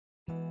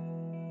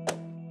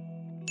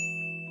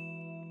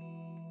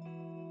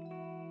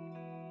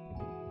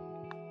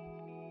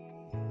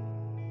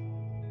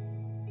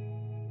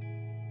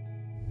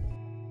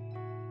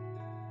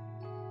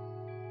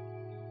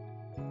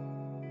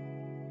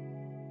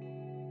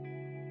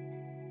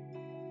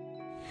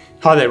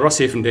Hi there, Ross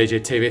here from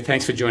DJTV.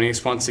 Thanks for joining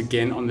us once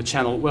again on the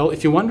channel. Well,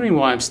 if you're wondering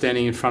why I'm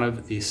standing in front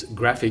of this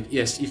graphic,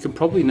 yes, you can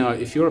probably know,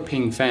 if you're a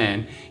Ping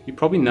fan, you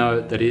probably know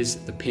that is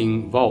the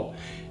Ping Vault.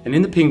 And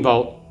in the Ping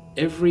Vault,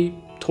 every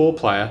tour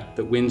player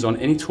that wins on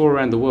any tour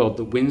around the world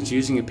that wins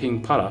using a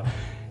Ping putter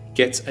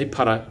gets a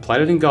putter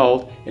plated in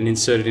gold and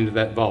inserted into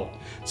that vault.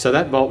 So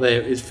that vault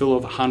there is full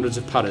of hundreds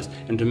of putters.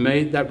 And to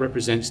me, that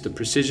represents the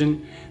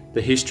precision,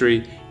 the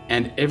history,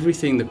 and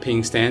everything that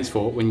Ping stands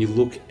for when you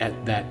look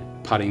at that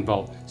putting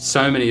vault.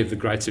 So many of the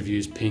greats have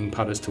used Ping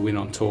putters to win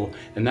on tour,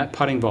 and that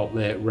putting vault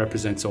there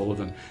represents all of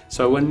them.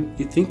 So when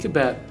you think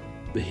about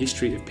the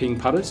history of Ping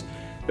putters,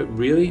 it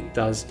really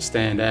does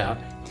stand out.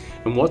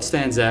 And what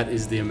stands out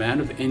is the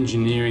amount of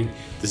engineering,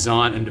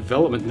 design and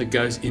development that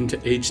goes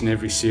into each and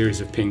every series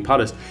of Ping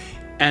putters.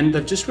 And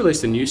they've just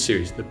released a new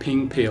series, the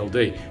PING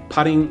PLD,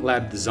 Putting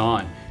Lab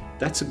Design.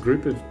 That's a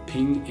group of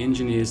Ping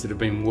engineers that have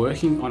been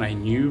working on a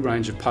new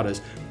range of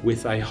putters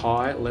with a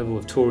high level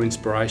of tour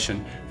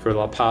inspiration for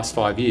the past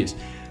 5 years.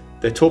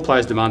 Their tour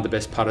players demand the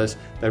best putters.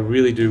 They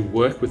really do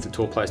work with the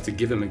tour players to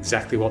give them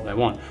exactly what they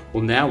want.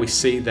 Well, now we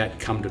see that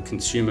come to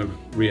consumer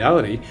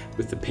reality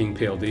with the Ping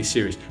PLD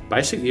series.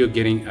 Basically, you're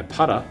getting a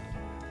putter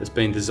that's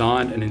been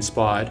designed and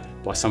inspired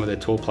by some of their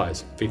tour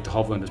players. Victor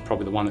Hovland is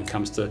probably the one that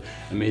comes to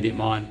immediate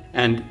mind.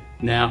 And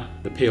now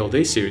the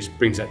PLD series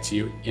brings that to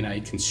you in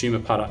a consumer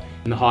putter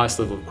in the highest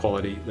level of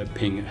quality that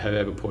Ping have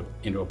ever put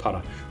into a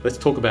putter. Let's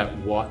talk about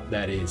what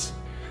that is.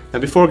 Now,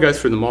 before I go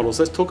through the models,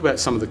 let's talk about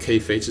some of the key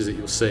features that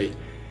you'll see.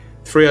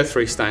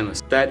 303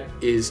 stainless, that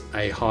is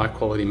a high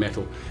quality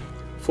metal.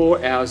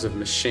 4 hours of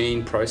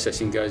machine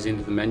processing goes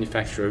into the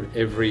manufacture of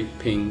every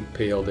Ping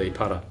PLD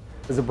putter.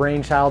 It was a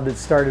brainchild that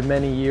started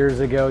many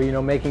years ago,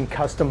 making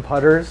custom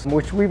putters,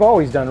 which we've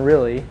always done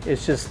really.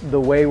 It's just the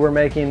way we're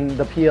making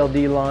the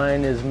PLD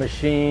line is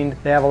machined.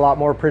 They have a lot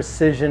more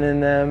precision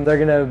in them. They're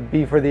gonna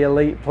be for the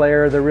elite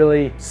player, the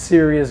really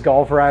serious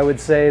golfer, I would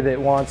say, that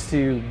wants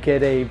to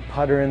get a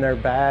putter in their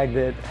bag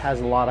that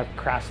has a lot of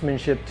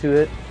craftsmanship to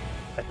it.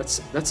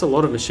 That's a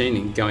lot of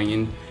machining going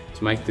in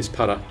to make this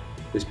putter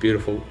this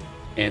beautiful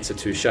answer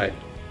to shape.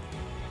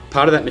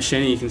 Part of that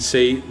machining, you can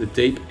see the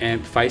deep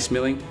amp face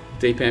milling.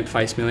 Deep amp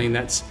face milling,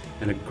 that's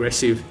an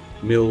aggressive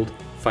milled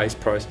face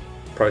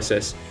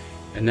process,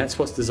 and that's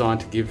what's designed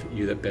to give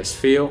you the best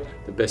feel,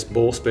 the best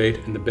ball speed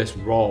and the best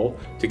roll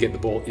to get the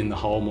ball in the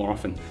hole more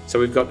often. So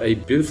we've got a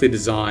beautifully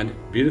designed,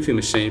 beautifully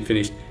machine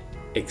finished,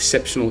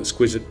 exceptional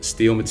exquisite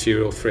steel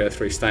material,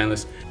 303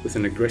 stainless, with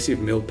an aggressive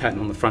milled pattern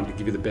on the front to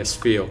give you the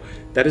best feel.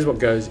 That is what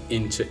goes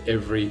into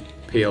every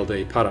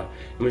PLD putter.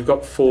 And we've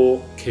got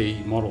 4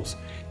 key models.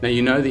 Now,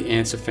 you know the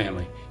Answer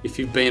family. If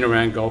you've been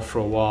around golf for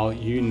a while,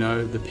 you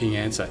know the Ping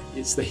Answer.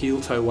 It's the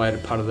heel-toe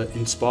weighted putter that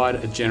inspired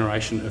a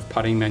generation of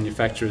putting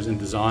manufacturers and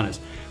designers.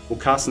 Well,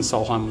 Carsten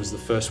Solheim was the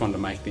first one to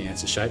make the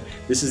Answer shape.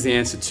 This is the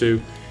Answer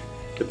 2.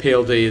 The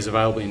PLD is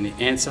available in the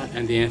Answer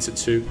and the Answer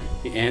 2.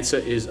 The Answer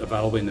is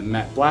available in the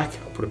matte black.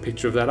 I'll put a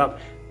picture of that up.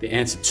 The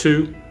Answer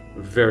 2, a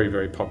very,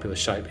 very popular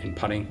shape in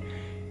putting,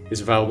 is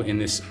available in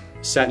this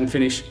satin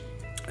finish.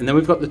 And then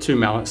we've got the 2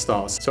 mallet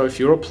styles. So if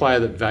you're a player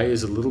that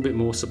values a little bit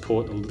more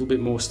support, a little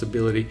bit more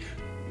stability,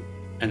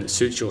 and it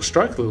suits your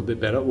stroke a little bit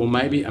better, well,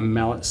 maybe a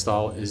mallet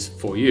style is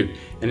for you.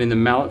 And in the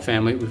mallet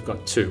family, we've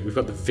got 2. We've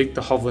got the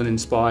Victor Hovland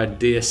inspired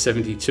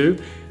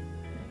DS72,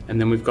 and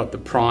then we've got the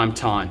Prime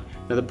Tine.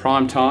 Now the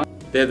Prime Tine,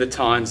 they're the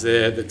tines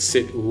there that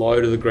sit low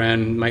to the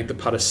ground and make the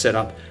putter set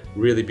up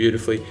really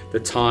beautifully. The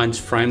tines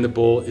frame the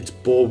ball, it's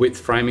ball width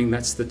framing.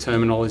 That's the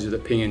terminology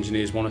that Ping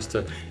engineers want us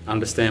to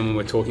understand when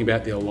we're talking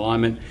about the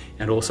alignment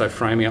and also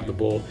framing up the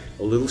ball.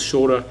 A little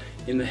shorter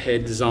in the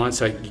head design,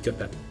 so you've got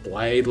that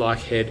blade-like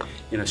head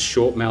in a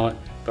short mallet,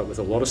 but with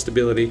a lot of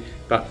stability,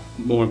 but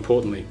more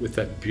importantly, with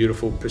that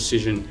beautiful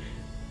precision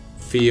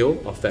feel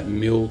of that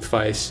milled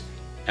face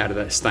out of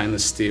that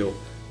stainless steel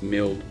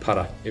milled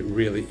putter. It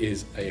really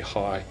is a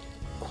high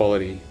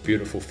quality,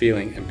 beautiful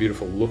feeling and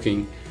beautiful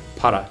looking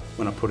putter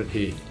when I put it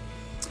here.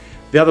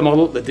 The other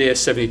model, the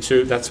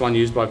DS72, that's one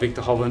used by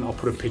Victor Hovland. I'll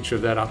put a picture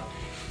of that up.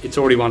 It's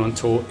already won on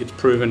tour, it's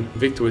proven.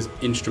 Victor was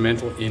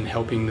instrumental in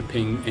helping the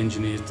Ping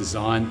engineers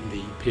design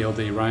the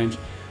PLD range.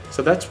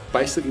 So that's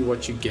basically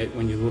what you get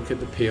when you look at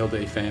the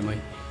PLD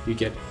family. You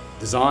get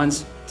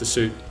designs to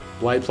suit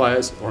blade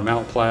players or a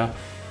mallet player,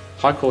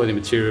 high quality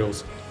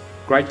materials,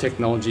 great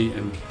technology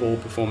and ball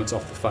performance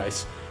off the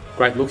face,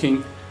 great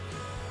looking,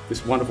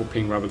 this wonderful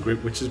Ping rubber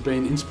grip, which has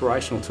been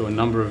inspirational to a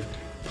number of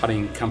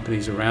putting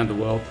companies around the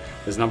world.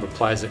 There's a number of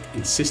players that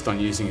insist on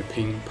using a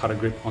Ping putter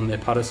grip on their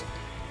putters.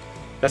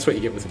 That's what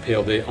you get with the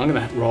PLD. I'm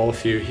going to roll a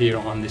few here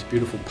on this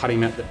beautiful putting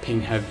mat that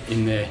Ping have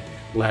in their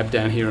lab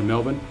down here in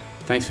Melbourne.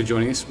 Thanks for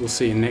joining us. We'll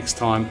see you next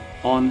time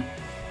on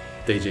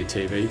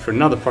DJTV for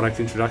another product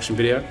introduction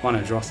video. My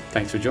name's Ross.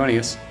 Thanks for joining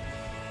us.